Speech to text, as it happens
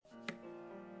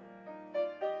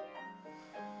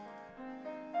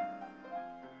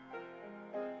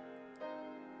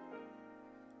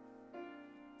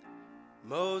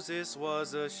Moses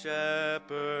was a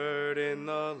shepherd in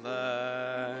the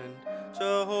land.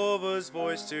 Jehovah's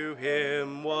voice to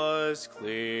him was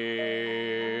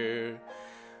clear.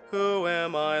 Who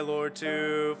am I, Lord,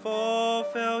 to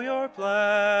fulfill your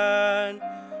plan?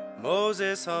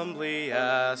 Moses humbly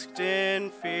asked in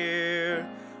fear.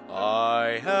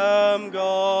 I am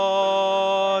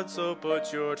God, so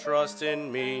put your trust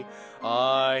in me.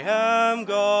 I am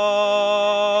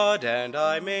God, and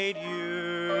I made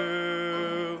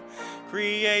you.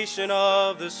 Creation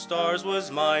of the stars was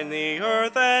mine, the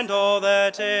earth and all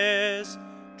that is.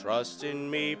 Trust in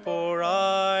me, for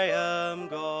I am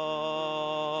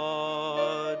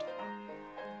God.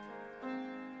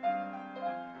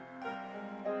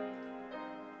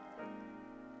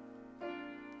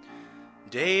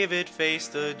 David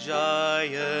faced the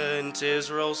giant,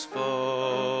 Israel's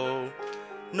foe.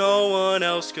 No one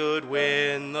else could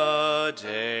win the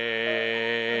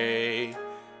day.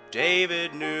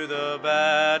 David knew the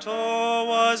battle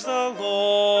was the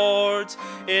Lord's.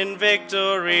 In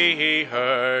victory he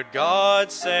heard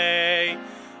God say,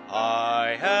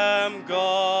 I am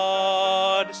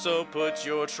God, so put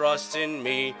your trust in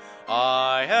me.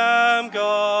 I am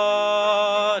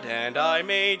God, and I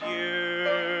made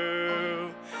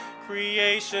you.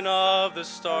 Creation of the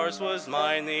stars was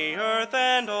mine, the earth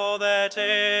and all that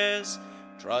is.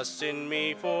 Trust in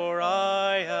me, for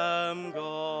I am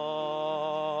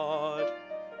God.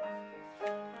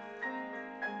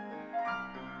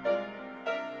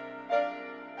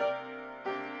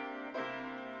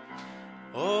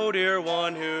 Oh, dear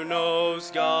one who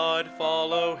knows God,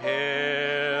 follow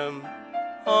him.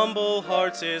 Humble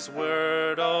hearts his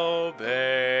word obey.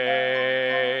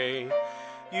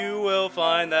 You will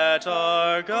find that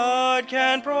our God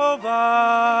can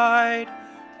provide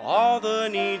all the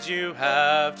needs you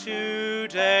have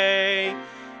today.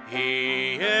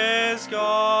 He is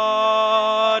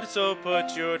God, so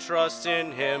put your trust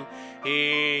in him.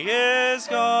 He is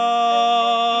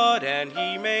God, and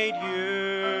he made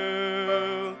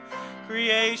you.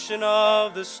 Creation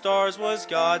of the stars was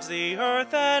God's, the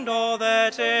earth and all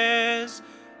that is.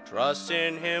 Trust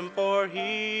in him, for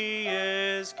he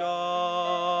is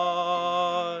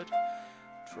God.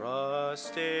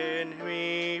 Trust in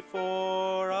me,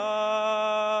 for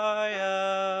I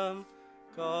am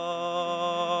God.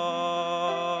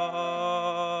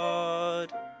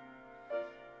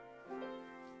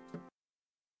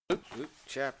 Luke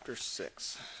chapter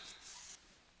 6.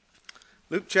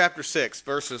 Luke chapter 6,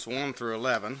 verses 1 through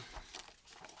 11.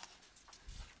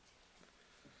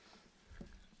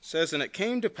 Says, and it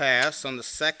came to pass on the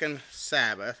second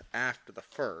Sabbath after the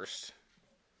first,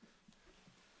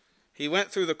 he went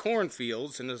through the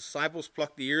cornfields, and his disciples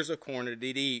plucked the ears of corn and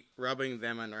did eat, rubbing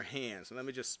them in their hands. And let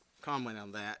me just comment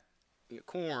on that.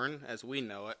 Corn, as we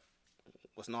know it,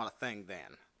 was not a thing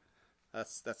then.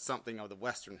 That's something of the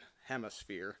Western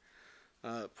Hemisphere.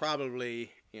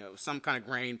 Probably, some kind of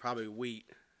grain, probably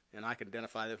wheat. And I can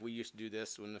identify that if we used to do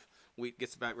this, when the wheat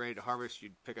gets about ready to harvest,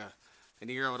 you'd pick an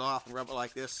ear of it off and rub it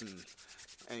like this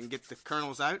and get the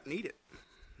kernels out and eat it.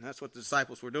 And that's what the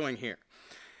disciples were doing here.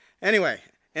 Anyway,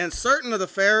 and certain of the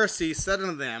Pharisees said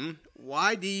unto them,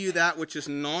 why do you that which is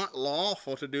not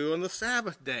lawful to do on the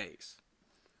Sabbath days?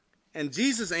 And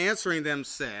Jesus answering them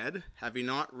said, have you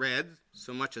not read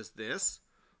so much as this,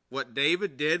 what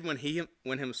David did when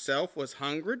himself was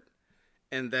hungered,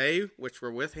 and they which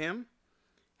were with him?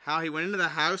 How he went into the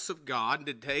house of God, and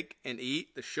did take and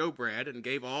eat the showbread, and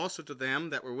gave also to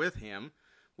them that were with him,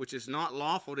 which is not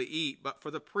lawful to eat, but for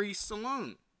the priests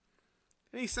alone.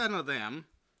 And he said unto them,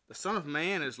 the Son of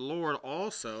Man is Lord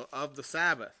also of the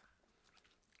Sabbath.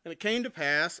 And it came to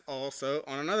pass also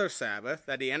on another Sabbath,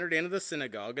 that he entered into the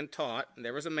synagogue and taught, and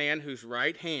there was a man whose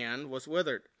right hand was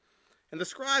withered. And the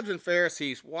scribes and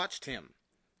Pharisees watched him,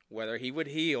 whether he would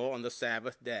heal on the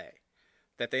Sabbath day,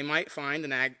 that they might find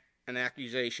an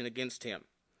accusation against him.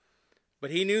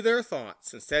 But he knew their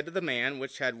thoughts, and said to the man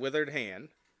which had withered hand,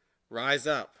 rise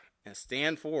up, and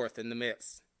stand forth in the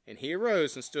midst. And he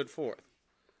arose and stood forth.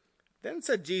 Then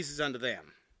said Jesus unto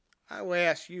them, I will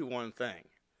ask you one thing.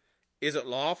 Is it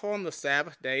lawful on the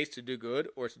Sabbath days to do good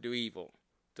or to do evil,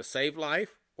 to save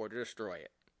life or to destroy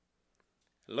it?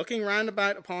 Looking round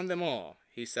about upon them all,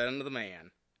 he said unto the man,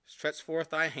 stretch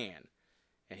forth thy hand.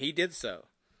 And he did so,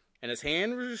 and his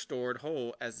hand was restored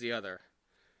whole as the other.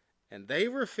 And they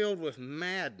were filled with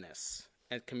madness,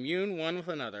 and communed one with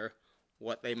another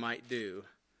what they might do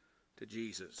to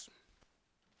Jesus.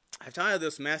 I've titled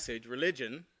this message,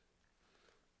 Religion,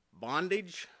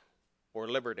 Bondage, or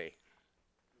Liberty.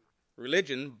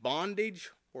 Religion, bondage,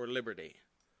 or liberty.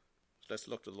 Let's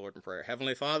look to the Lord in prayer.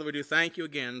 Heavenly Father, we do thank you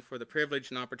again for the privilege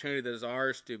and opportunity that is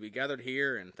ours to be gathered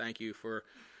here, and thank you for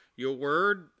your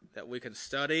word that we can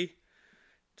study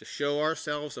to show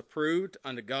ourselves approved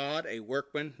unto God, a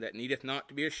workman that needeth not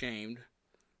to be ashamed,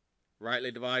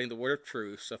 rightly dividing the word of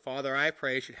truth. So, Father, I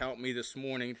pray you should help me this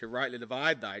morning to rightly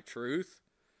divide thy truth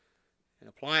and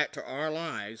apply it to our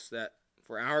lives, that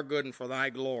for our good and for thy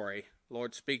glory,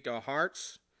 Lord, speak to our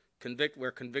hearts, convict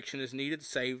where conviction is needed,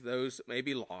 save those that may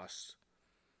be lost.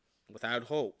 Without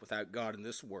hope, without God in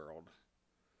this world,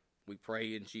 we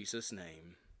pray in Jesus'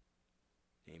 name.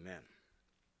 Amen.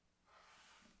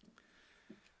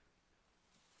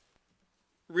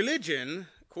 Religion,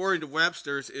 according to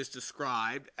Webster's, is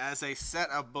described as a set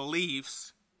of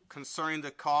beliefs concerning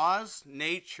the cause,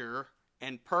 nature,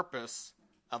 and purpose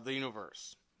of the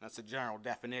universe. That's a general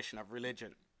definition of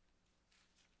religion.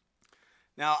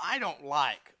 Now, I don't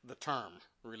like the term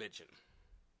religion.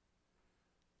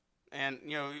 And,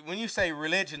 when you say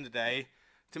religion today,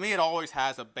 to me it always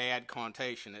has a bad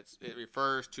connotation. It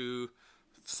refers to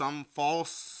some false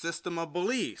system of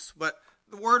beliefs. But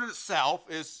the word itself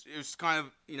is kind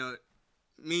of,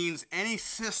 means any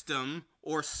system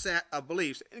or set of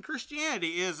beliefs. And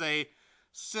Christianity is a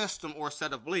system or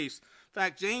set of beliefs. In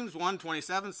fact, James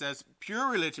 1:27 says, pure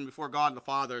religion before God and the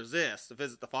Father is this, to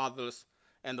visit the fatherless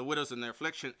and the widows in their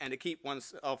affliction, and to keep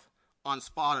oneself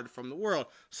unspotted from the world.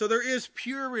 So there is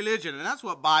pure religion, and that's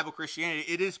what Bible Christianity,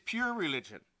 it is pure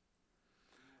religion.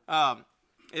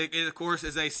 It of course,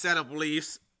 is a set of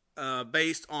beliefs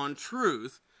based on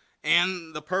truth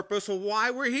and the purpose of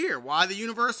why we're here, why the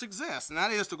universe exists, and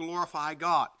that is to glorify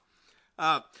God.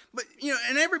 But,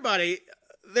 and everybody,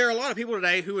 there are a lot of people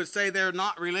today who would say they're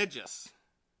not religious,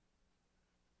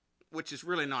 which is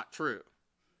really not true.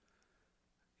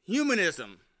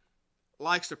 Humanism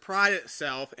likes to pride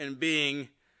itself in being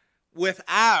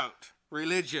without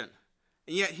religion.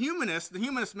 And yet the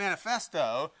Humanist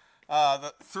Manifesto,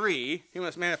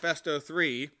 Humanist Manifesto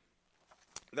 3,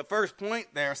 the first point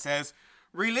there says,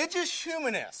 religious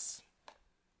humanists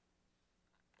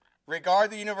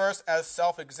regard the universe as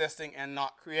self-existing and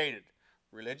not created.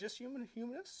 Religious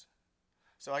humanists?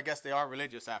 So I guess they are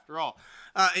religious after all.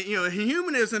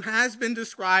 Humanism has been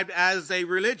described as a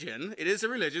religion. It is a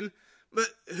religion. But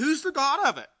who's the God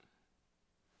of it?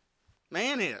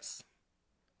 Man is.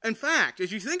 In fact,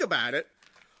 as you think about it,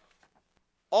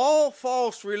 all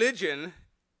false religion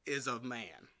is of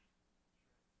man.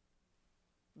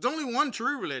 There's only one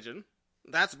true religion.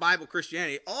 That's Bible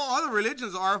Christianity. All other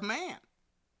religions are of man.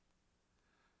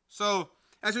 So,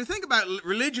 as we think about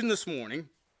religion this morning,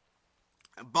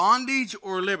 bondage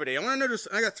or liberty,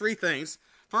 I got three things.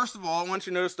 First of all, I want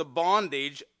you to notice the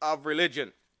bondage of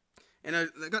religion. And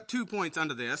I got 2 points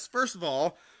under this. First of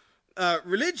all,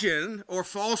 religion, or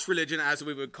false religion as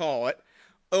we would call it,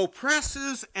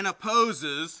 oppresses and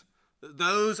opposes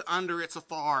those under its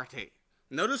authority.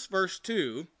 Notice verse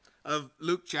 2 of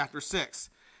Luke chapter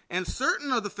 6. And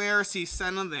certain of the Pharisees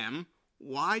said unto them,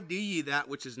 why do ye that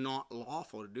which is not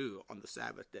lawful to do on the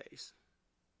Sabbath days?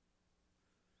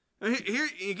 Now here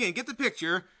again, get the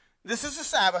picture. This is a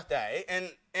Sabbath day,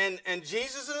 and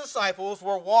Jesus and the disciples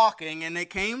were walking, and they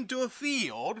came to a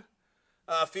field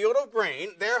of grain.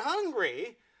 They're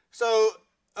hungry, so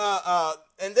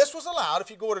and this was allowed.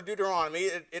 If you go to Deuteronomy,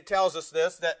 it tells us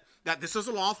this, that this is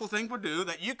a lawful thing to do.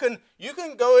 That you can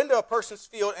go into a person's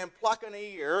field and pluck an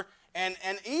ear and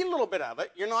eat a little bit of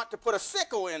it. You're not to put a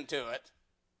sickle into it,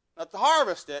 not to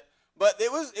harvest it, but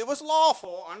it was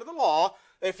lawful under the law.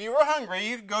 If you were hungry,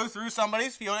 you could go through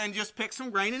somebody's field and just pick some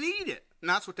grain and eat it. And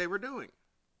that's what they were doing.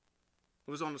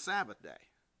 It was on the Sabbath day.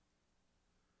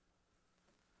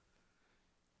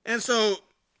 And so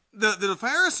the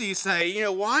Pharisees say,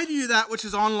 why do you that which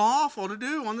is unlawful to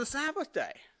do on the Sabbath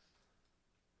day?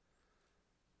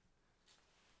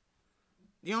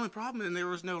 The only problem is there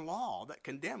was no law that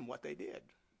condemned what they did.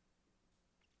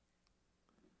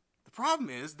 The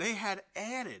problem is they had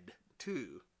added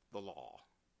to the law.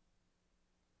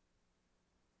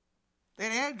 They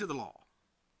had added to the law.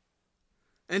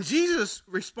 And Jesus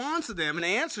responds to them and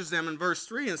answers them in verse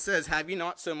 3 and says, have you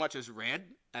not so much as read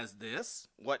as this,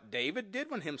 what David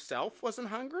did when himself was an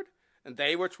hungered, and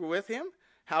they which were with him,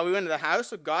 how he went into the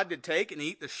house of God did take and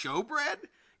eat the showbread,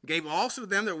 gave also to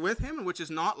them that were with him, which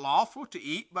is not lawful to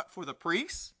eat but for the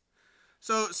priests?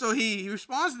 So he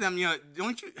responds to them,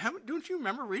 don't you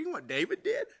remember reading what David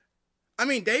did? I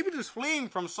mean, David is fleeing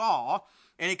from Saul,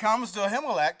 and he comes to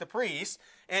Ahimelech, the priest,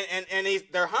 and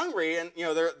they're hungry, and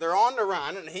they're on the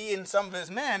run, and he and some of his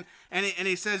men, and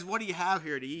he says, what do you have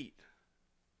here to eat?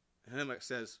 And Ahimelech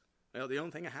says, well, the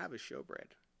only thing I have is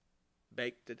showbread,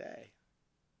 baked today.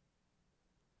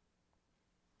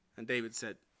 And David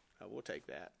said, oh, we'll take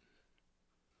that.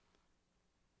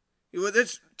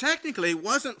 This technically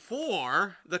wasn't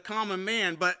for the common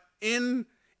man, but in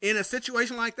a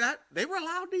situation like that, they were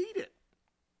allowed to eat it.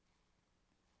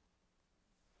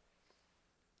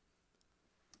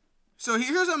 So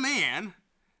here's a man,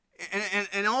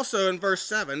 and also in verse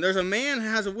 7, there's a man who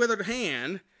has a withered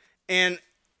hand, and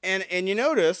you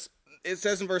notice, it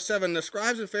says in verse 7, the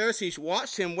scribes and Pharisees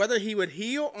watched him whether he would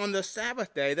heal on the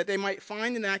Sabbath day, that they might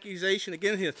find an accusation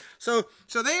against him. So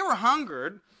they were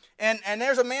hungered, and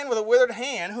there's a man with a withered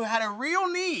hand who had a real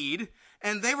need,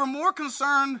 and they were more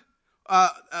concerned,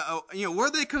 were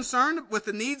they concerned with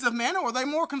the needs of men, or were they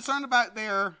more concerned about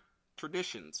their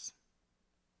traditions?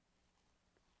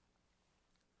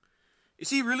 You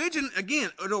see, religion,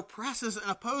 again, it oppresses and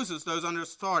opposes those under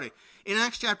its authority. In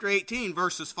Acts chapter 18,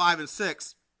 verses 5 and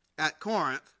 6, at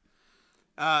Corinth,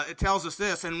 it tells us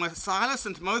this, and when Silas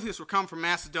and Timotheus were come from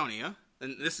Macedonia,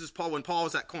 and this is Paul when Paul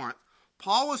was at Corinth,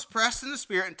 Paul was pressed in the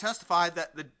Spirit and testified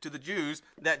to the Jews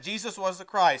that Jesus was the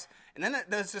Christ. And then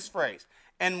there's this phrase,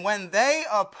 and when they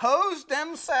opposed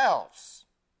themselves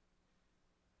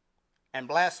and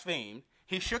blasphemed,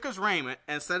 he shook his raiment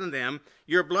and said unto them,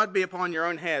 your blood be upon your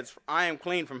own heads, for I am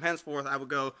clean, from henceforth I will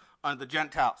go unto the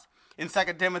Gentiles. In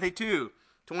 2 Timothy 2,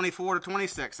 24 to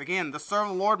 26, again, the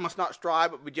servant of the Lord must not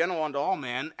strive, but be gentle unto all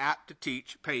men, apt to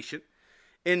teach, patient,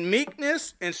 in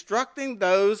meekness instructing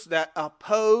those that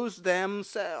oppose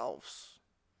themselves.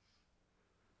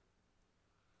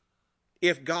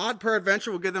 If God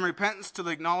peradventure will give them repentance to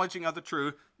the acknowledging of the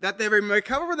truth, that they may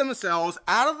recover themselves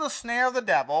out of the snare of the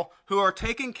devil, who are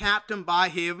taken captive by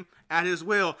him at his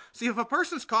will. See, if a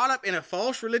person's caught up in a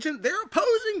false religion, they're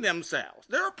opposing themselves.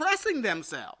 They're oppressing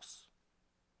themselves.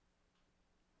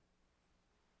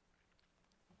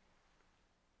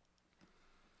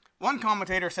 One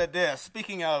commentator said this,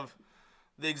 speaking of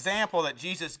the example that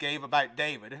Jesus gave about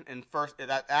David,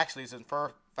 that actually is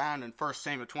found in 1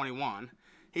 Samuel 21.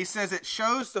 He says it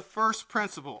shows the first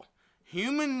principle.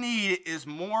 Human need is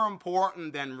more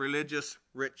important than religious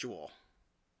ritual.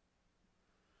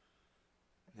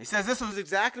 He says this is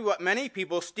exactly what many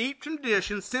people steeped in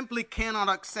tradition simply cannot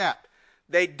accept.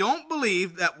 They don't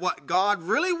believe that what God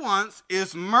really wants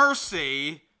is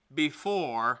mercy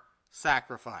before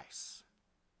sacrifice.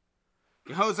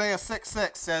 Hosea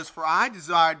 6:6 says, for I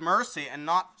desired mercy and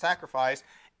not sacrifice,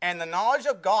 and the knowledge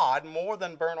of God more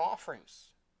than burnt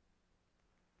offerings.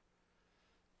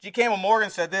 G. Campbell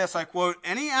Morgan said this, I quote,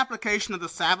 any application of the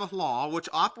Sabbath law which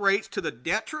operates to the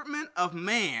detriment of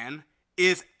man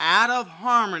is out of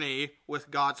harmony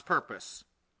with God's purpose,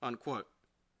 unquote.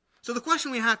 So the question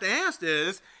we have to ask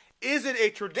is it a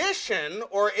tradition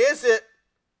or is it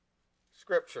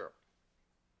Scripture?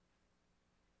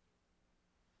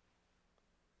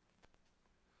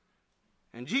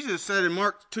 And Jesus said in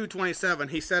Mark 2:27,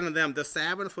 he said unto them, the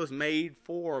Sabbath was made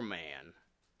for man,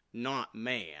 not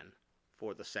man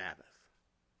for the Sabbath.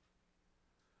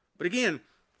 But again,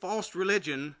 false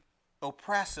religion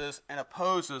oppresses and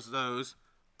opposes those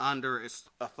under its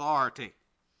authority.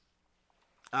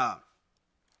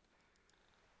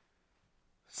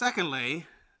 Secondly,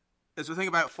 as we think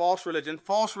about false religion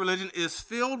is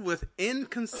filled with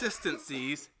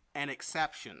inconsistencies and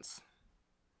exceptions.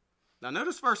 Now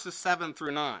notice verses 7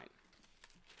 through 9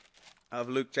 of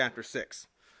Luke chapter 6.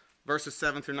 Verses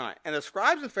 7 through 9. And the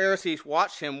scribes and Pharisees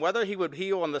watched him whether he would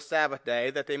heal on the Sabbath day,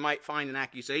 that they might find an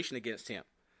accusation against him.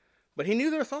 But he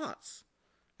knew their thoughts,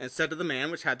 and said to the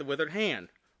man which had the withered hand,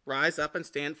 rise up and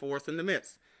stand forth in the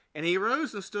midst. And he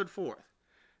arose and stood forth.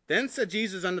 Then said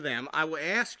Jesus unto them, I will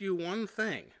ask you one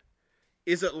thing.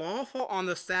 Is it lawful on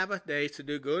the Sabbath day to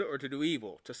do good or to do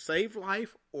evil, to save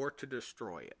life or to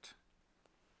destroy it?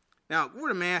 Now, go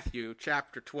to Matthew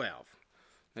chapter 12.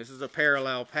 This is a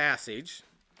parallel passage.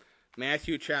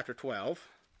 Matthew chapter 12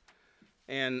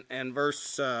 and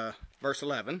verse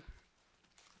 11.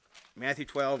 Matthew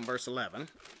 12 and verse 11.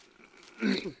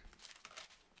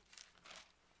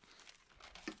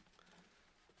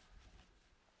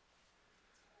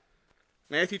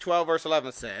 Matthew 12 verse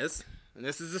 11 says, and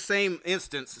this is the same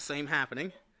instance, the same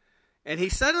happening, and he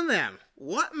said unto them,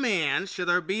 what man shall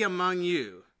there be among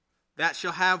you that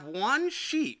shall have one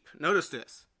sheep, notice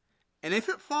this, and if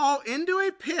it fall into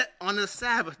a pit on the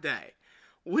Sabbath day,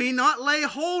 we not lay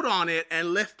hold on it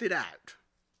and lift it out?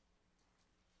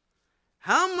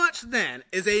 How much then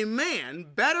is a man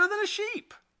better than a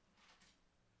sheep?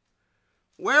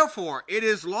 Wherefore, it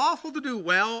is lawful to do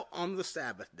well on the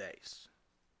Sabbath days.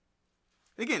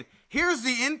 Again, here's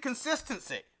the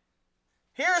inconsistency.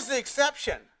 Here's the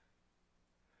exception.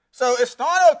 So it's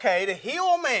not okay to heal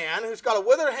a man who's got a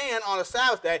withered hand on a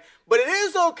Sabbath day, but it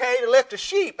is okay to lift a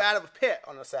sheep out of a pit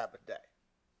on a Sabbath day.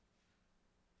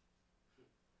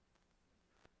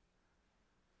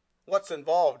 What's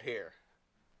involved here?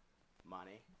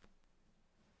 Money.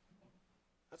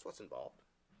 That's what's involved.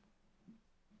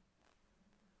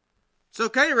 It's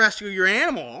okay to rescue your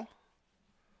animal.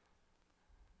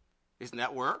 Isn't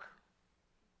that work?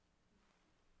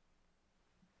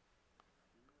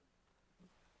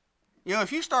 You know,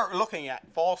 if you start looking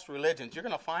at false religions, you're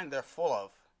going to find they're full of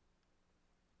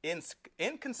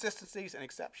inconsistencies and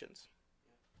exceptions.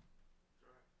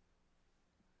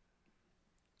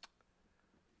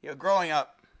 You know, growing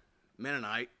up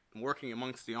Mennonite and working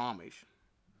amongst the Amish,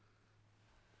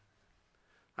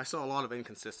 I saw a lot of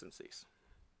inconsistencies.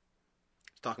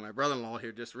 I was talking to my brother-in-law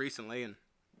here just recently,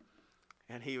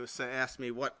 and he asked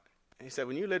me what, and he said,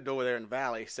 when you lived over there in the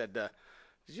valley, he said, did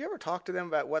you ever talk to them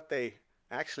about what they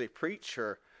actually preach?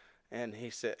 And he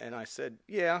said, and I said,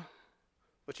 yeah,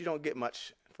 but you don't get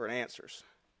much for answers.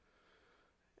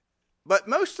 But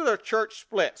most of their church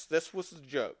splits, this was the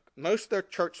joke, most of their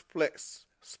church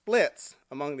splits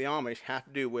among the Amish have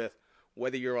to do with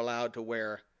whether you're allowed to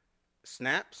wear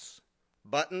snaps,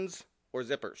 buttons, or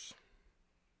zippers.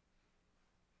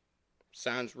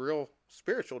 Sounds real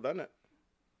spiritual, doesn't it?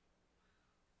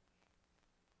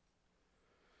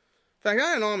 In fact, I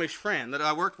had an Amish friend that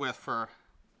I worked with for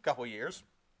a couple years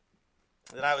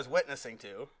that I was witnessing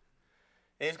to,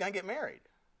 and he's going to get married.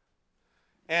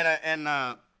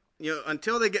 And you know,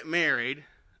 until they get married,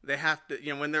 they have to,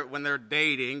 you know, when they're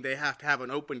dating, they have to have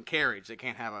an open carriage. They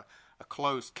can't have a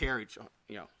closed carriage,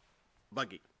 you know,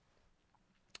 buggy.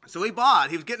 So he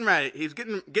was getting ready, he was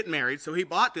getting married, so he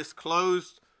bought this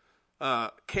closed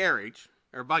carriage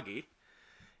or buggy,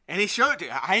 and he showed it to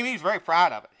me. I mean, he's very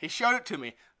proud of it. He showed it to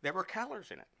me. There were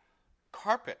colors in it,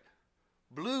 carpet,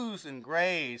 blues and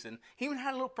grays, and he even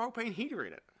had a little propane heater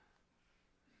in it.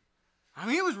 I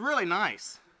mean, it was really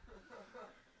nice.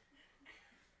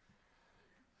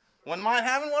 Wouldn't mind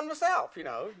having one myself, you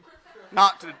know.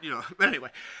 Not to, you know, but anyway.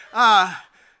 I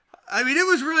mean, it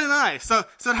was really nice. So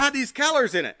it had these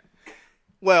colors in it.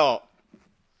 Well,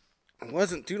 it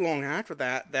wasn't too long after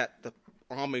that the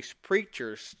Amish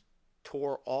preachers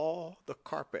tore all the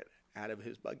carpet out of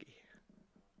his buggy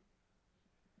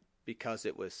because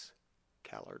it was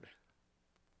colored.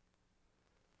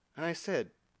 And I said,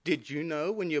 did you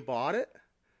know when you bought it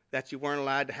that you weren't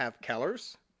allowed to have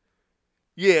colors?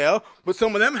 Yeah, but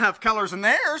some of them have colors in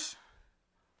theirs.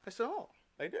 I said, oh,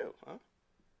 they do, huh?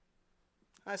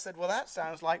 I said, well, that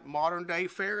sounds like modern day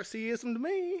Phariseeism to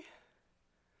me.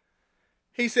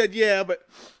 He said, yeah, but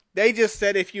they just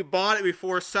said if you bought it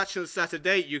before such and such a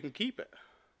date, you can keep it.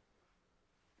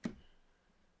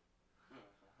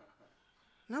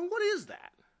 Now, what is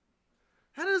that?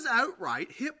 That is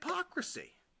outright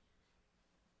hypocrisy.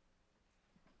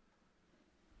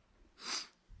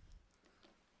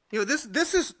 You know, this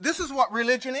is what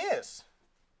religion is.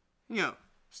 You know,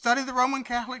 study the Roman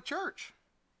Catholic Church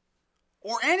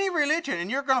or any religion,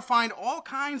 and you're going to find all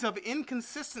kinds of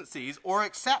inconsistencies or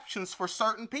exceptions for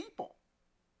certain people.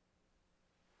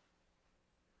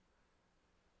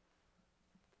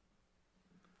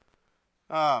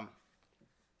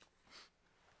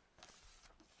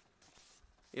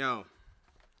 You know,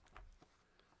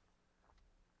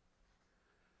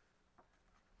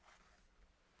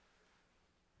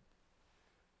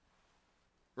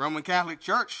 Roman Catholic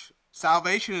Church,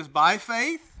 salvation is by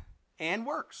faith and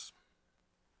works.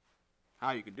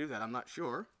 How you could do that, I'm not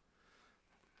sure.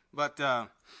 But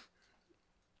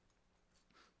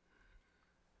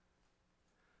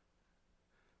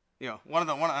you know,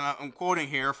 I'm quoting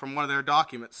here from one of their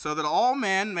documents, so that all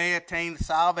men may attain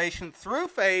salvation through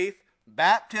faith,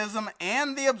 baptism,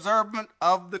 and the observance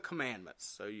of the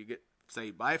commandments. So you get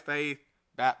saved by faith,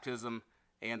 baptism,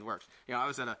 and works. You know, I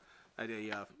was at a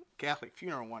Catholic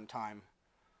funeral one time,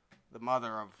 the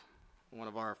mother of one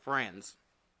of our friends,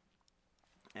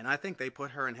 and I think they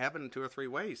put her in heaven in 2 or 3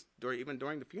 ways, even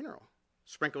during the funeral.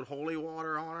 Sprinkled holy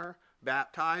water on her,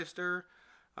 baptized her,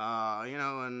 you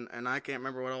know, and I can't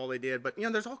remember what all they did, but you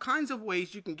know, there's all kinds of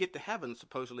ways you can get to heaven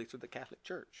supposedly through the Catholic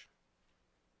Church.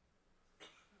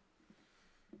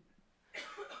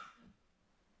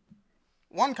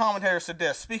 One commentator said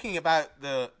this, speaking about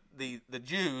the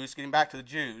Jews, getting back to the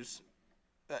Jews,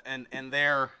 and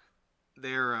their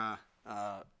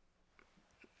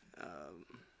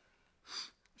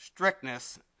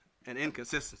strictness and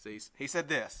inconsistencies. He said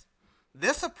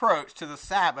this approach to the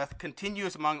Sabbath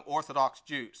continues among Orthodox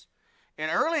Jews. In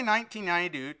early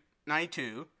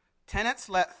 1992, tenants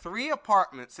let 3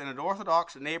 apartments in an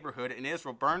Orthodox neighborhood in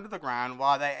Israel burn to the ground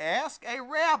while they asked a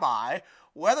rabbi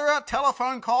whether a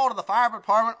telephone call to the fire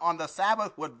department on the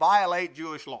Sabbath would violate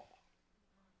Jewish law.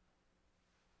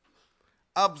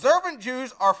 Observant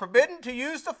Jews are forbidden to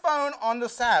use the phone on the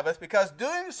Sabbath because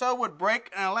doing so would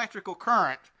break an electrical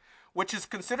current, which is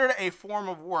considered a form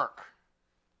of work.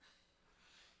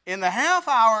 In the half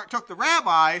hour it took the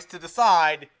rabbis to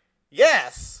decide,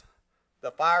 yes,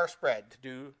 the fire spread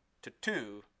to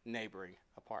 2 neighboring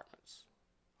apartments,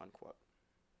 unquote.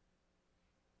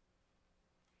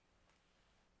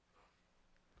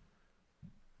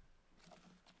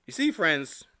 You see,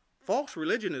 friends, false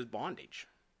religion is bondage.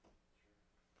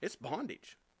 It's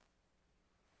bondage.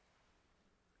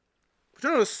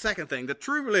 Turn to the second thing, the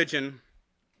true religion,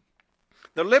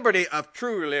 the liberty of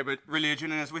true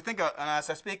religion. And as as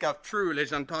I speak of true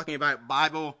religion, I'm talking about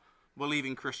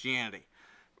Bible-believing Christianity.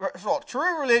 First of all,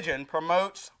 true religion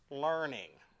promotes learning.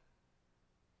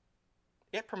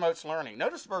 It promotes learning.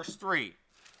 Notice verse 3.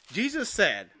 Jesus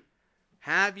said,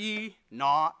 "Have ye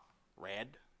not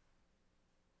read?"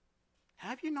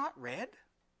 Have you not read?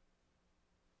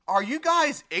 Are you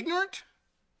guys ignorant?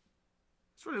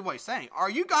 That's really what he's saying. Are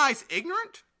you guys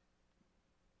ignorant?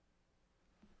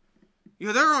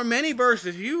 There are many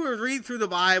verses. If you read through the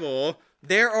Bible,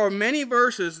 there are many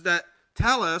verses that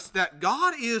tell us that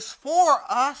God is for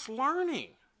us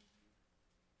learning.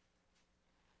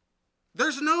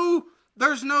 There's no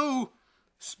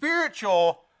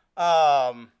spiritual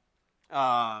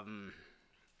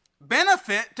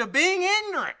benefit to being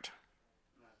ignorant.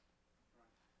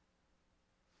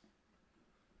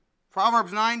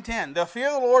 Proverbs 9:10, the fear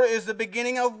of the Lord is the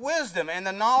beginning of wisdom, and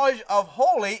the knowledge of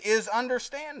holy is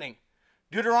understanding.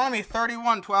 Deuteronomy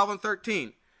 31:12 and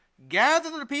 13,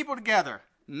 gather the people together,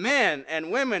 men and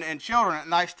women and children,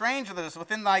 and thy strangers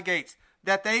within thy gates,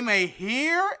 that they may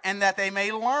hear and that they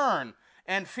may learn,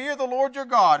 and fear the Lord your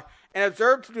God, and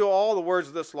observe to do all the words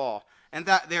of this law, and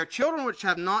that their children which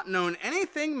have not known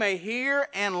anything may hear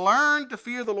and learn to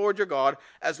fear the Lord your God,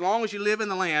 as long as you live in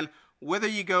the land whither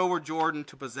you go over Jordan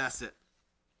to possess it.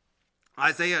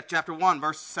 Isaiah chapter 1,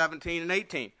 verses 17 and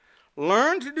 18.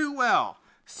 Learn to do well,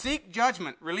 seek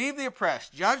judgment, relieve the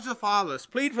oppressed, judge the fatherless,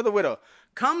 plead for the widow.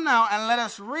 Come now and let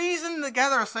us reason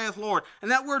together, saith the Lord.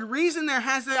 And that word reason there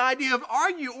has the idea of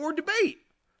argue or debate,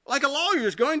 like a lawyer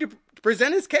is going to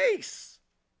present his case.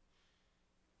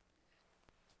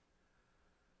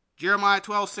 Jeremiah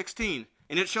 12:16.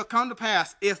 And it shall come to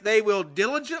pass, if they will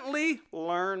diligently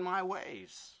learn my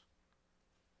ways.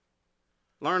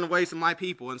 Learn the ways of my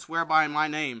people, and swear by my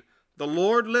name. The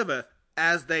Lord liveth,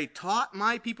 as they taught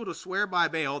my people to swear by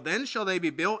Baal, then shall they be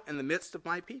built in the midst of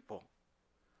my people.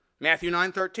 Matthew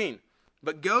 9:13.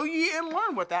 But go ye and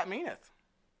learn what that meaneth.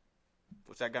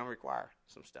 What's that going to require?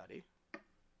 Some study.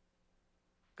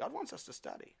 God wants us to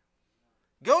study.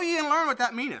 Go ye and learn what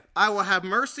that meaneth. I will have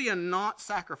mercy and not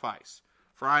sacrifice,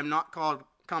 for I am not come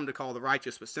to call the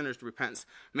righteous, but sinners to repentance.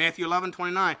 Matthew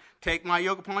 11:29. Take my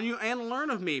yoke upon you and learn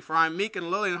of me, for I am meek and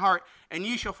lowly in heart, and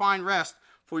ye shall find rest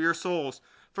for your souls.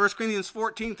 1 Corinthians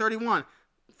 14:31.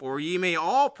 For ye may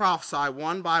all prophesy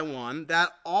one by one,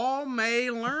 that all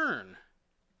may learn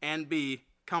and be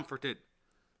comforted.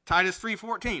 Titus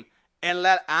 3:14. And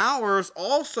let ours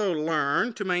also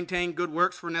learn to maintain good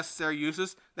works for necessary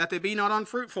uses, that they be not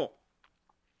unfruitful.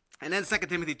 And then 2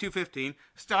 Timothy 2:15,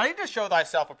 study to show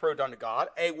thyself approved unto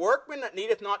God, a workman that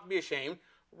needeth not to be ashamed,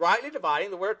 rightly dividing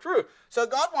the word of truth. So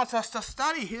God wants us to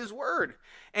study his word.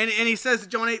 And he says in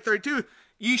John 8:32,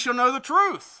 ye shall know the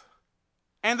truth,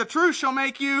 and the truth shall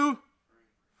make you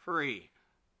free.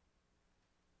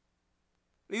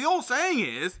 The old saying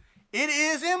is, it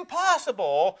is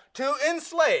impossible to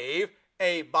enslave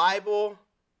a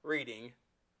Bible-reading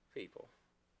people.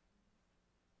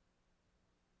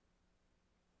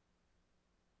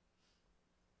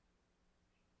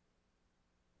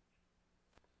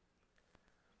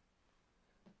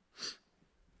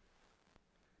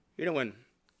 You know, when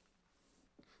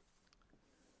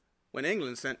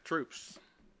England sent troops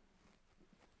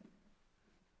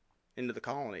into the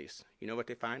colonies, you know what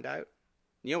they find out?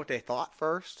 You know what they thought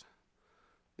first?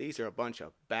 These are a bunch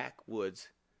of backwoods,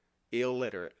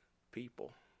 illiterate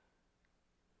people.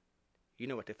 You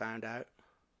know what they found out?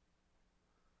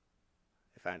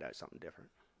 They found out something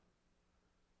different.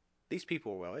 These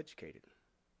people were well educated.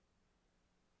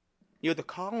 The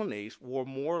colonies were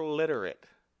more literate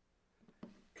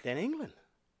than England.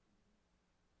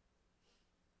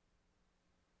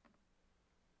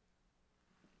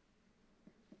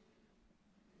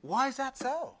 Why is that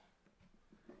so?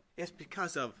 It's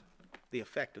because of the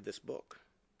effect of this book.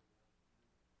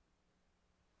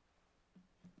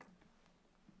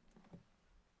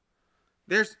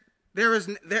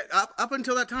 Up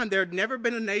until that time, there had never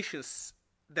been a nation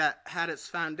that had its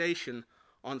foundation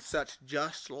on such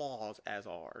just laws as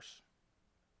ours.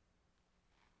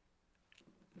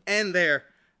 And they're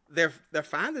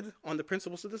founded on the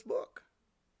principles of this book.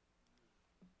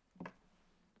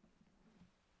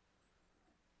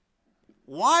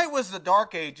 Why was the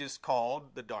Dark Ages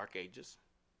called the Dark Ages?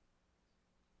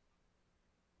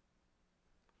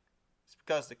 It's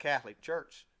because the Catholic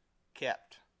Church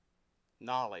kept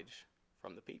knowledge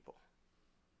from the people.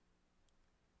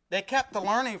 They kept the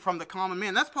learning from the common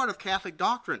man. That's part of Catholic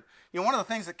doctrine. One of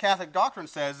the things that Catholic doctrine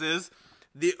says is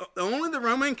only the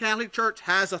Roman Catholic Church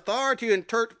has authority to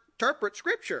interpret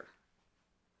Scripture.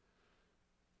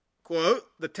 Quote,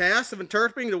 the task of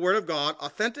interpreting the Word of God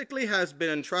authentically has been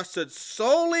entrusted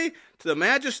solely to the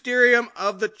magisterium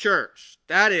of the Church.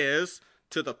 That is,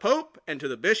 to the Pope and to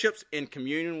the bishops in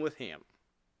communion with him.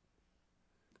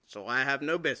 So I have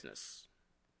no business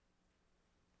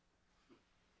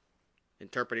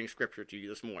interpreting Scripture to you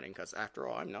this morning, because after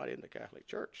all, I'm not in the Catholic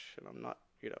Church, and I'm not,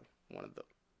 one of the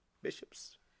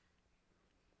bishops.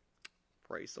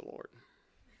 Praise the Lord.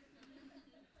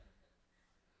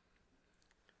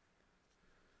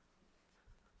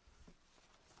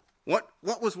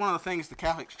 What was one of the things the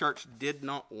Catholic Church did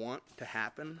not want to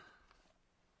happen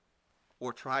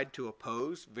or tried to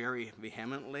oppose very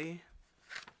vehemently?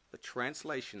 The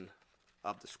translation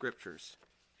of the Scriptures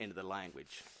into the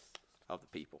language of the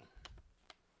people.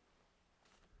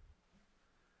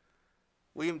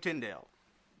 William Tyndale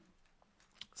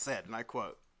said, and I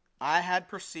quote, I had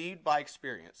perceived by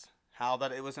experience how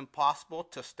that it was impossible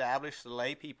to establish the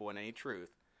lay people in any truth,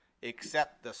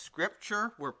 except the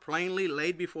Scripture were plainly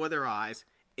laid before their eyes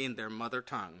in their mother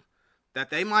tongue,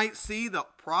 that they might see the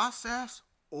process,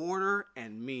 order,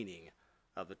 and meaning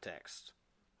of the text.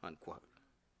 Unquote.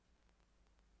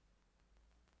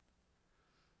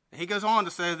 And he goes on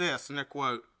to say this, and I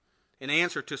quote, in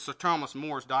answer to Sir Thomas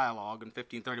More's dialogue in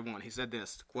 1531, he said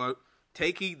this, quote,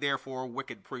 take heed therefore,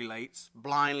 wicked prelates,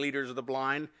 blind leaders of the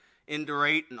blind,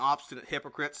 indurate and obstinate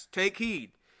hypocrites, take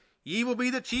heed. Ye will be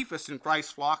the chiefest in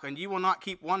Christ's flock, and ye will not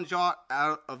keep one jot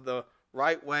out of the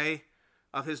right way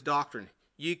of his doctrine.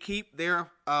 Ye keep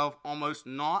thereof almost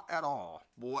not at all,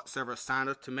 but whatsoever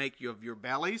soundeth to make you of your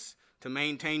bellies, to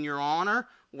maintain your honor,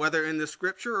 whether in the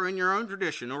Scripture or in your own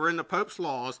tradition, or in the Pope's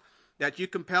laws, that you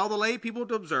compel the lay people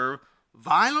to observe,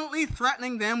 violently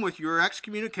threatening them with your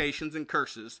excommunications and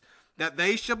curses, that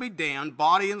they shall be damned,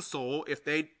 body and soul, if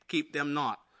they keep them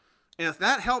not. And if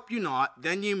that help you not,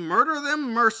 then ye murder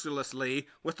them mercilessly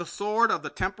with the sword of the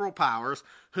temporal powers,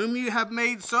 whom you have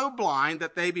made so blind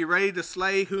that they be ready to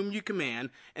slay whom you command,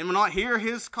 and will not hear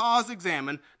his cause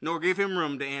examined, nor give him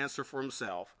room to answer for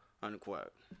himself.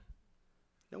 Unquote.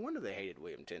 No wonder they hated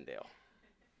William Tyndale.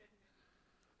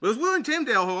 But it was William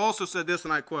Tyndale who also said this,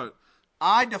 and I quote,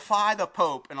 I defy the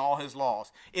Pope and all his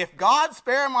laws. If God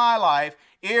spare my life,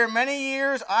 ere many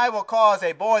years I will cause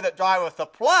a boy that driveth the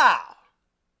plow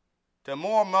to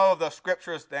more mow the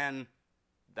Scriptures than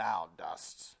thou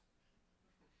dost.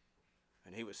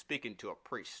 And he was speaking to a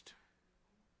priest.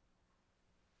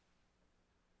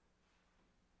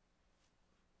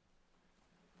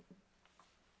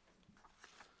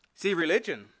 See,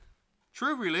 religion,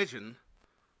 true religion,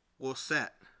 will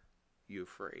set you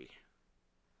free.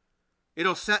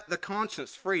 It'll set the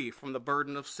conscience free from the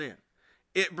burden of sin.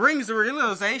 It brings the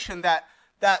realization that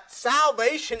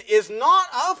salvation is not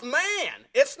of man.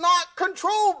 It's not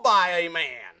controlled by a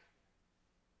man.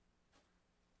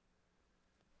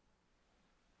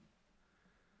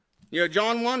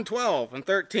 John 1:12 and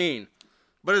 13.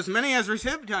 But as many as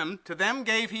received him, to them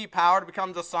gave he power to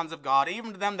become the sons of God,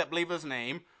 even to them that believe his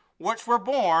name, which were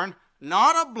born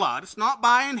not of blood, it's not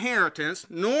by inheritance,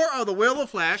 nor of the will of the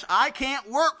flesh, I can't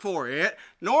work for it,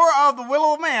 nor of the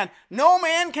will of man. No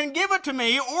man can give it to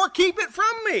me or keep it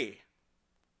from me,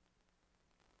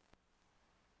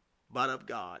 but of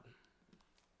God.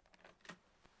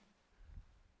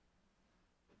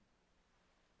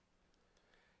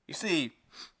 You see,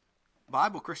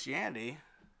 Bible Christianity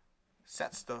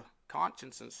sets the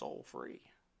conscience and soul free.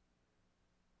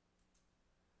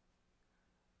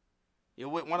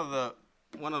 One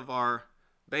of our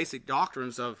basic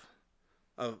doctrines of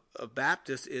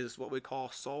Baptists is what we call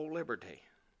soul liberty.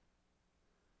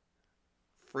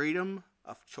 Freedom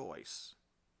of choice.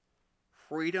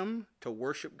 Freedom to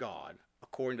worship God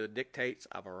according to the dictates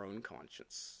of our own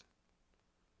conscience.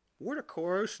 We're to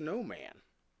coerce no man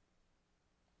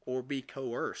or be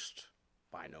coerced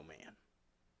by no man.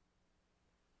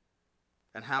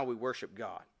 And how we worship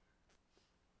God.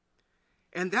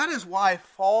 And that is why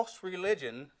false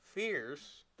religion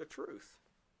fears the truth.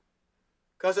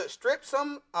 because it strips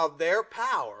them of their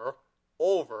power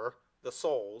over the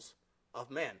souls of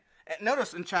men. And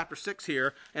notice in chapter 6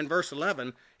 here, in verse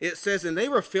 11, it says, and they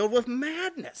were filled with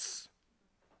madness,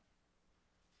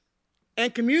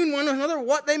 and communed one with another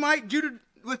what they might do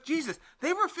with Jesus.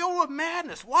 They were filled with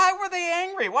madness. Why were they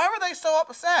angry? Why were they so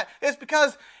upset? It's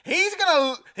because he's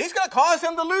gonna cause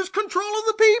them to lose control of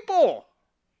the people.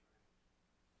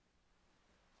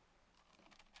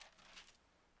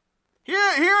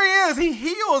 Here he is. He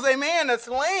heals a man that's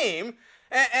lame,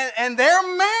 and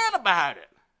they're mad about it.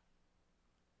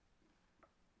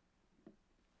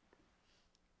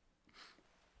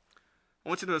 I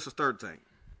want you to notice the third thing.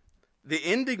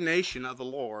 The indignation of the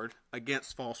Lord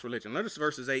against false religion. Notice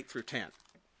verses 8 through 10.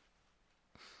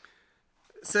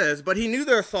 It says, but he knew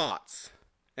their thoughts,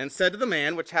 and said to the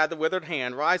man which had the withered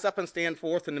hand, rise up and stand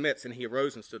forth in the midst. And he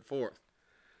arose and stood forth.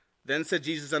 Then said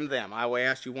Jesus unto them, I will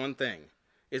ask you one thing.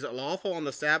 Is it lawful on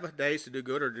the Sabbath days to do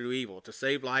good or to do evil, to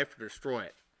save life or to destroy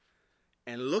it?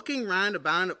 And looking round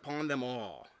about upon them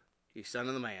all, he said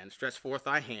unto the man, stretch forth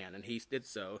thy hand. And he did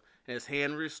so, and his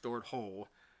hand restored whole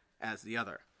as the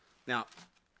other. Now,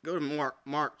 go to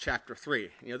Mark chapter 3.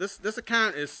 This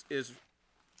account is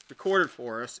recorded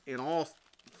for us in all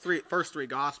first three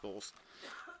Gospels.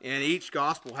 And each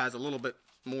Gospel has a little bit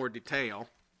more detail,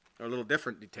 or a little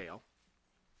different detail.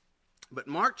 But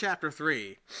Mark chapter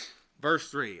 3, verse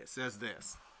 3, it says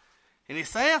this. And he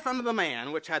saith unto the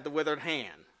man which had the withered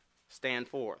hand, stand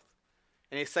forth.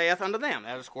 And he saith unto them,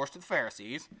 that is, of course, to the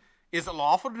Pharisees, is it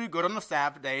lawful to do good on the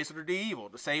Sabbath days or to do evil,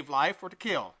 to save life or to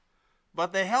kill?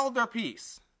 But they held their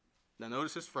peace. Now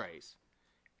notice this phrase.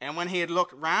 And when he had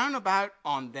looked round about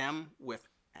on them with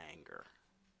anger,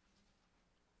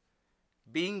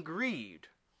 being grieved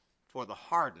for the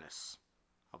hardness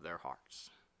of their hearts.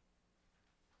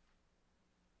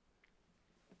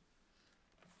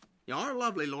 Our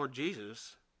lovely Lord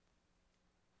Jesus,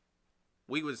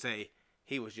 we would say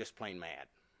he was just plain mad.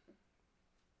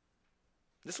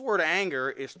 This word anger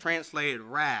is translated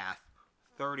wrath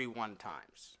 31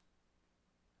 times.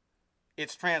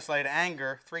 It's translated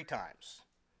anger 3 times,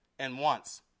 and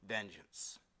once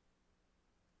vengeance.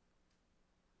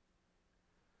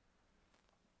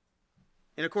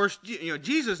 And of course,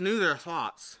 Jesus knew their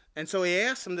thoughts, and so he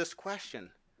asked them this question.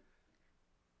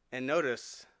 And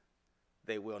notice,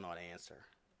 they will not answer.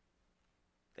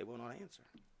 They will not answer.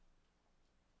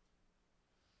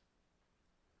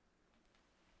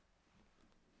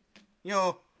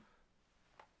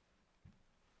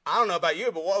 I don't know about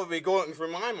you, but what would be going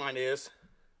through my mind is,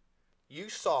 you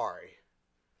sorry,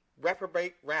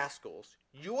 reprobate rascals,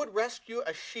 you would rescue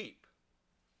a sheep,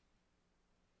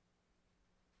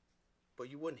 but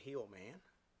you wouldn't heal a man.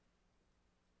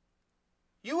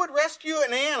 You would rescue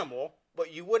an animal,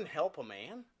 but you wouldn't help a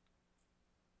man.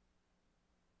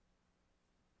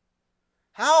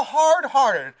 How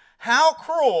hard-hearted, how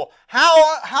cruel,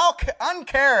 how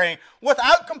uncaring,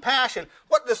 without compassion,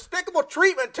 what despicable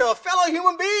treatment to a fellow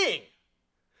human being,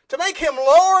 to make him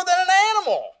lower than an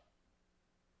animal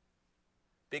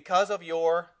because of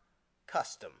your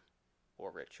custom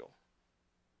or ritual.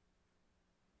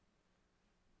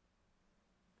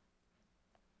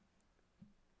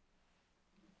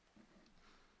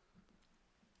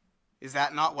 Is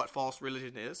that not what false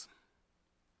religion is?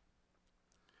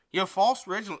 False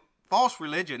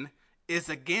religion is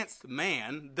against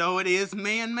man, though it is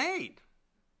man-made.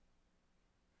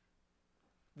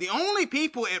 The only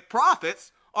people it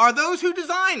profits are those who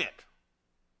design it.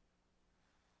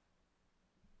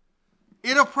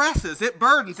 It oppresses, it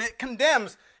burdens, it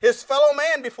condemns his fellow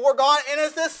man before God, and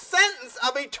is the sentence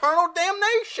of eternal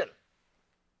damnation.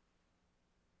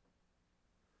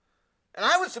 And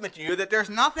I would submit to you that there's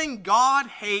nothing God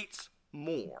hates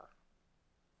more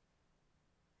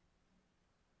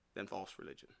than false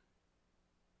religion.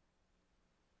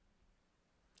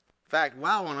 In fact,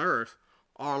 while on earth,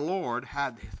 our Lord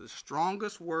had the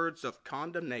strongest words of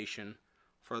condemnation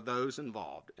for those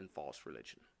involved in false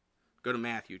religion. Go to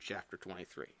Matthew chapter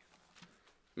 23.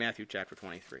 Matthew chapter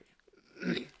 23.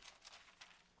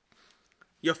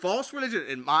 Your false religion,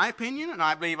 in my opinion, and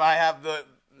I believe I have the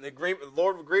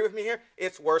Lord would agree with me here,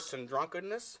 it's worse than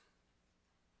drunkenness,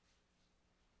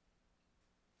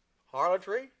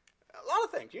 harlotry, a lot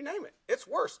of things, you name it. It's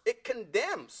worse. It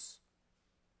condemns.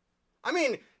 I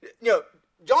mean,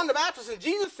 John the Baptist and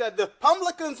Jesus said, the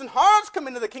publicans and harlots come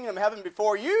into the kingdom of heaven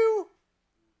before you.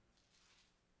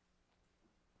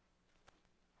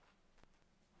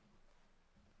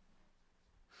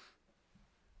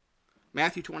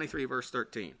 Matthew 23, verse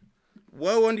 13.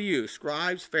 Woe unto you,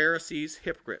 scribes, Pharisees,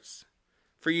 hypocrites!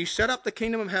 For ye shut up the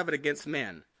kingdom of heaven against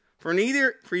men. For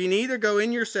ye neither go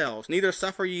in yourselves, neither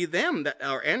suffer ye them that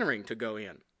are entering to go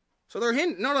in. So they're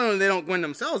not only they don't go in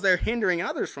themselves, they're hindering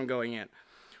others from going in.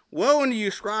 Woe unto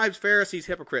you, scribes, Pharisees,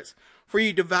 hypocrites! For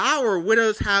ye devour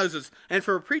widows' houses, and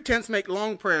for pretense make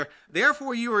long prayer.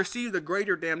 Therefore you receive the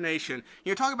greater damnation.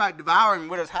 You talk about devouring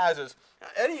widows' houses.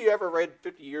 Any of you ever read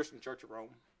 50 Years from the Church of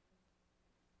Rome?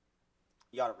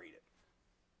 You ought to read it.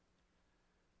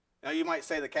 Now you might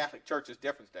say the Catholic Church is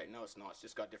different today. No, it's not. It's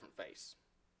just got a different face.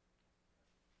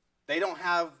 They don't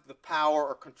have the power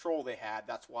or control they had.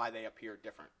 That's why they appear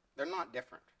different. They're not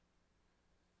different.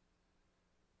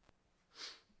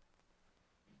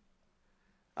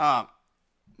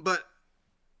 But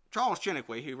Charles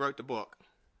Chiniquy, who wrote the book,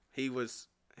 his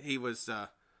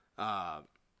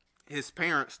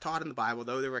parents taught him the Bible,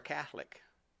 though they were Catholic,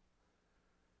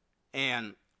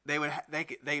 and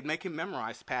they'd make him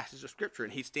memorize passages of Scripture,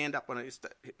 and he'd stand up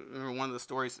remember one of the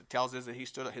stories that tells us that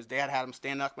his dad had him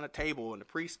stand up on a table, and the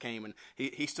priest came, and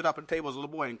he stood up at the table as a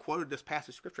little boy and quoted this passage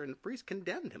of Scripture, and the priest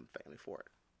condemned him family for it.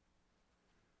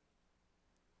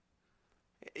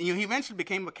 He eventually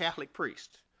became a Catholic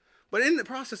priest. But in the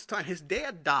process of time, his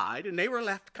dad died, and they were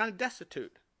left kind of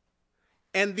destitute.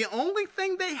 And the only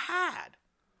thing they had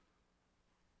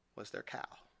was their cow.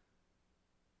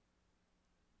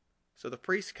 So the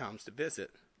priest comes to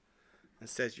visit and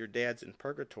says, your dad's in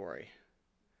purgatory.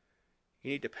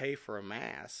 You need to pay for a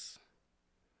mass.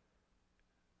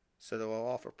 So they'll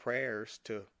offer prayers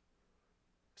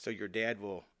so your dad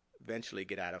will eventually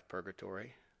get out of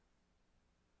purgatory.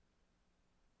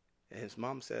 And his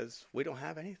mom says, we don't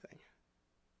have anything.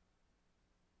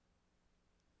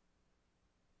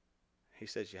 He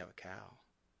says, you have a cow.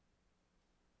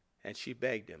 And she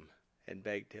begged him and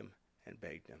begged him and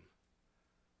begged him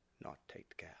not to take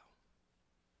the cow.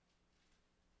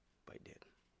 But he did.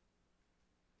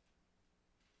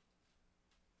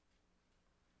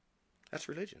 That's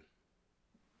religion.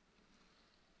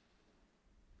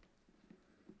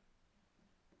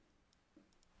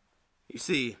 You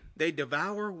see, they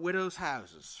devour widows'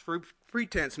 houses. For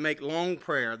pretense make long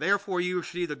prayer. Therefore you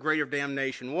receive the greater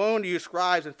damnation. Woe unto you,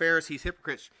 scribes and Pharisees,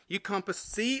 hypocrites! You compass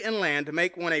sea and land to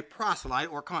make one a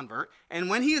proselyte or convert, and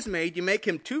when he is made, you make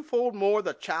him twofold more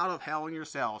the child of hell in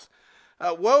yourselves.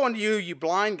 Woe unto you, you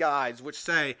blind guides, which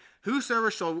say,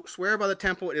 whosoever shall swear by the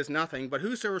temple, it is nothing, but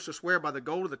whosoever shall swear by the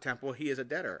gold of the temple, he is a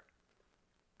debtor.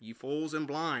 Ye fools and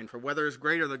blind, for whether is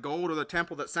greater the gold or the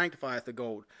temple that sanctifieth the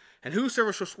gold? And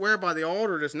whosoever shall swear by the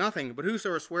altar, it is nothing, but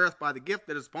whosoever sweareth by the gift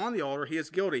that is upon the altar, he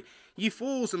is guilty. Ye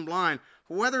fools and blind,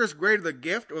 for whether is greater the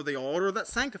gift or the altar that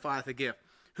sanctifieth the gift?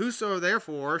 Whoso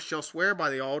therefore shall swear by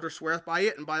the altar, sweareth by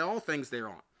it and by all things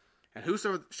thereon. And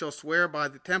whoso shall swear by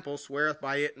the temple, sweareth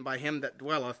by it and by him that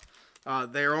dwelleth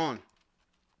thereon.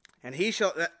 And he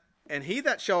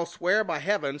that shall swear by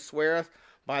heaven, sweareth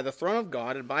by the throne of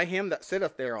God, and by him that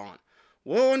sitteth thereon.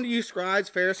 Woe unto you, scribes,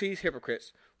 Pharisees,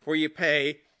 hypocrites! For ye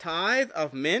pay tithe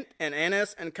of mint and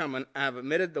anise and cumin, and have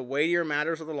omitted the weightier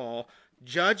matters of the law,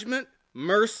 judgment,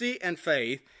 mercy, and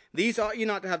faith. These ought you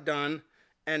not to have done,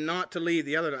 and not to leave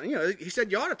the other done. He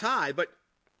said you ought to tithe, but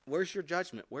where's your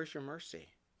judgment? Where's your mercy?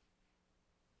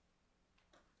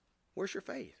 Where's your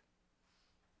faith?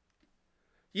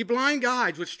 Ye blind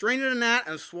guides, which strain at a gnat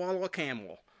and swallow a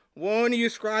camel. Woe unto you,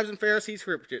 scribes and Pharisees,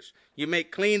 hypocrites! You make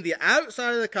clean the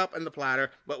outside of the cup and the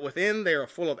platter, but within they are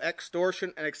full of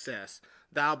extortion and excess.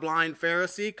 Thou blind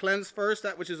Pharisee, cleanse first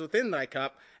that which is within thy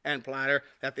cup and platter,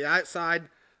 that the outside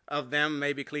of them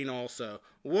may be clean also.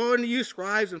 Woe unto you,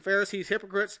 scribes and Pharisees,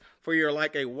 hypocrites! For you are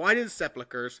like a whited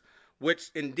sepulchres,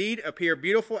 which indeed appear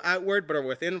beautiful outward, but are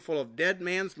within full of dead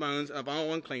man's bones and of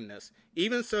all uncleanness.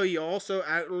 Even so ye also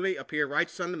outwardly appear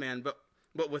righteous unto men,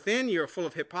 but within ye are full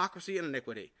of hypocrisy and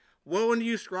iniquity. Woe unto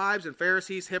you, scribes and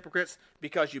Pharisees, hypocrites,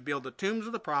 because you build the tombs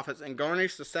of the prophets and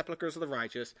garnish the sepulchres of the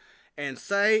righteous, and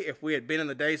say, if we had been in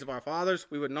the days of our fathers,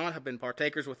 we would not have been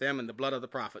partakers with them in the blood of the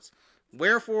prophets.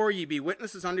 Wherefore ye be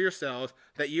witnesses unto yourselves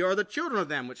that ye are the children of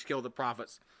them which killed the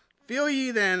prophets. Fill ye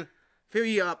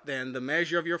up then the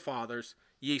measure of your fathers.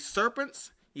 Ye serpents,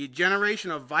 ye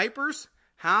generation of vipers,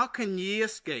 how can ye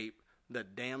escape the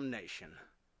damnation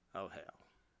of hell?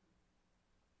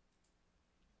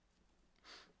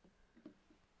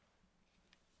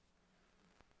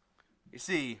 You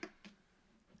see,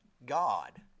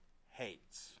 God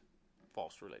hates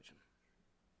false religion.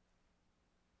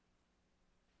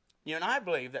 And I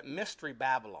believe that Mystery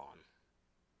Babylon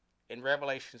in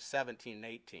Revelation 17 and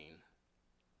 18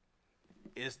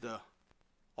 is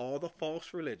all the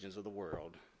false religions of the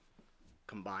world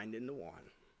combined into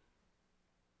one.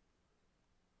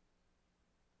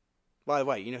 By the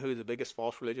way, you know who the biggest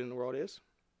false religion in the world is?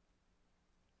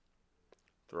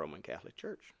 The Roman Catholic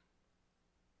Church.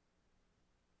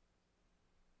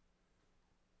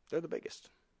 They're the biggest.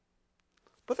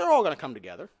 But they're all going to come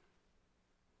together.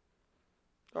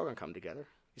 They're all going to come together.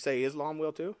 You say Islam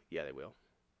will too? Yeah, they will.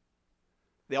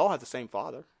 They all have the same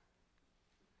father.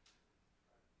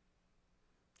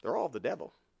 They're all of the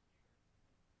devil.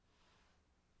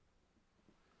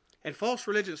 And false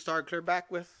religion started clear back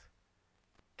with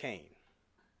Cain.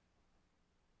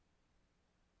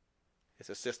 It's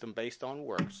a system based on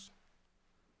works.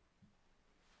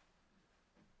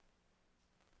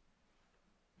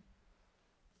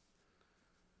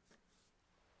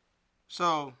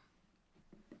 So,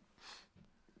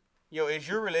 is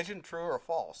your religion true or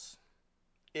false?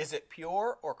 Is it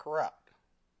pure or corrupt?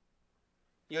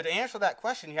 To answer that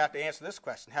question, you have to answer this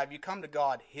question. Have you come to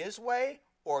God His way,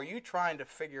 or are you trying to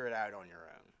figure it out on your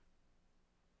own?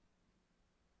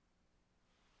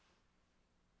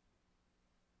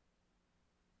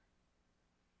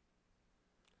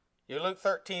 Luke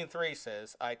 13:3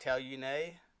 says, I tell you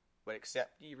nay, but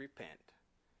except ye repent,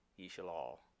 ye shall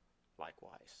all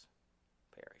likewise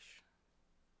perish.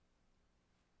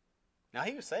 Now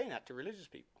he was saying that to religious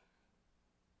people.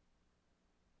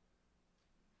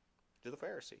 To the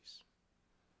Pharisees.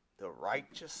 The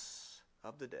righteous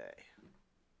of the day.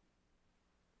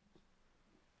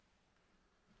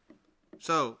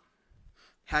 So,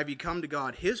 have you come to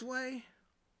God His way,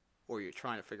 or are you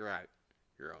trying to figure out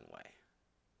your own way?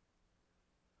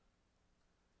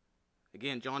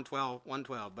 Again, John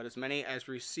 1:12, but as many as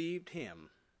received Him,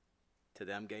 to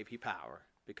them gave He power,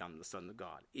 become the Son of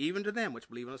God, even to them which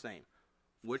believe on His name,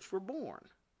 which were born,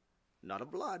 not of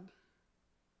blood,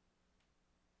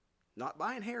 not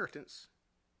by inheritance,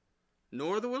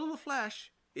 nor the will of the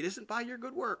flesh. It isn't by your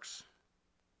good works,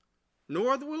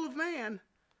 nor the will of man.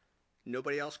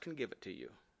 Nobody else can give it to you.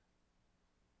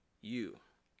 You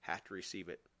have to receive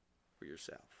it for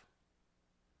yourself.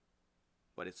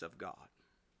 But it's of God.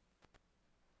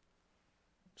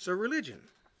 So religion.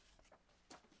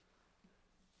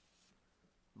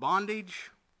 Bondage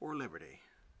or liberty?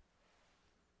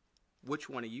 Which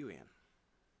one are you in?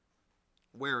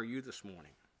 Where are you this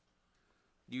morning?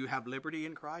 Do you have liberty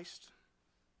in Christ?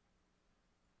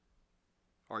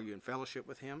 Are you in fellowship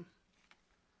with Him?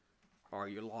 Or are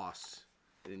you lost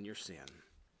in your sin,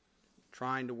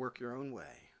 trying to work your own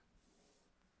way?